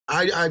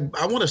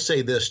I want to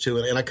say this too,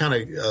 and I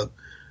kind of,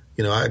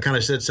 I kind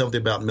of said something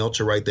about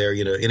Meltzer right there.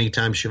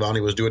 Anytime Schiavone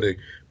was doing a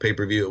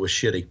pay-per-view, it was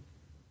shitty.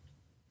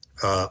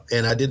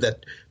 And I did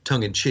that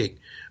tongue in cheek.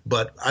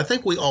 But I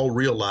think we all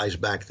realized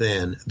back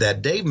then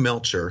that Dave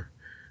Meltzer,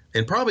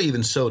 and probably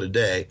even so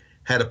today,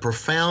 had a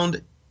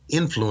profound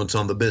influence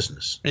on the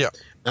business. Yeah.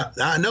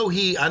 I know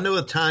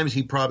at times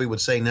he probably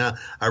would say, "No,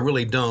 I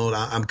really don't.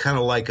 I'm kind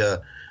of like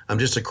I'm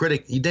just a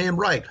critic." He damn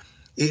right.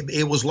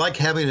 It was like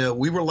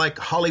we were like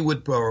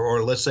Hollywood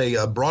or let's say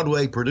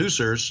Broadway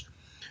producers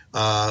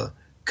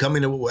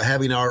coming to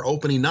having our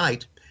opening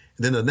night,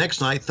 and then the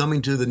next night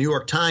thumbing to the New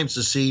York Times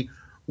to see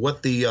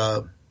what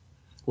the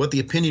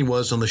opinion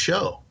was on the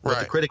show, what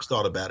the critics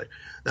thought about it.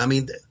 I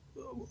mean,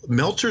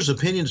 Meltzer's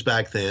opinions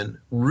back then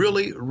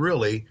really,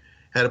 really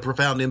had a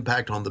profound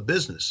impact on the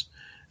business.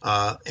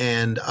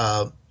 And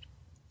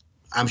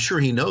I'm sure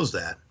he knows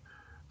that.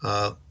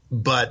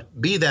 But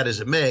be that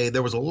as it may,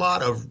 there was a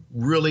lot of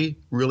really,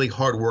 really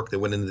hard work that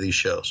went into these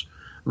shows,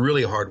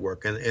 really hard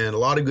work. And a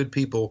lot of good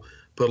people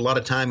put a lot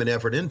of time and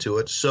effort into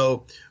it.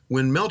 So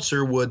when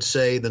Meltzer would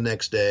say the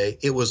next day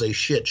it was a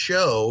shit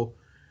show,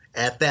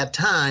 at that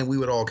time we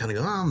would all kind of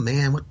go, "Oh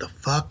man, what the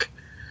fuck?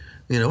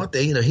 He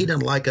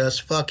doesn't like us.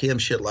 Fuck him,"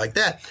 shit like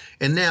that.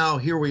 And now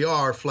here we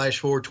are, flash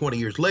forward 20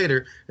 years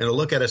later, and I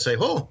look at it and say,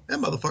 "Oh, that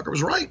motherfucker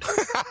was right."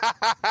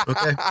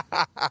 Okay.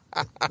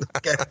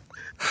 Okay.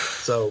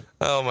 So,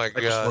 oh my God,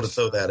 I just want to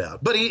throw that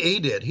out. But he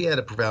did. He had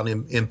a profound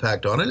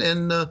impact on it.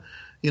 And,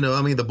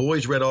 the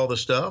boys read all the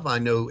stuff. I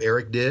know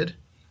Eric did.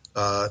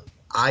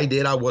 I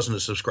did. I wasn't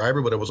a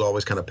subscriber, but it was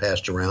always kind of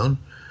passed around.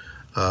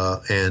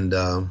 And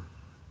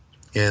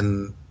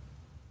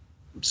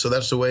so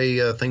that's the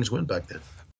way things went back then.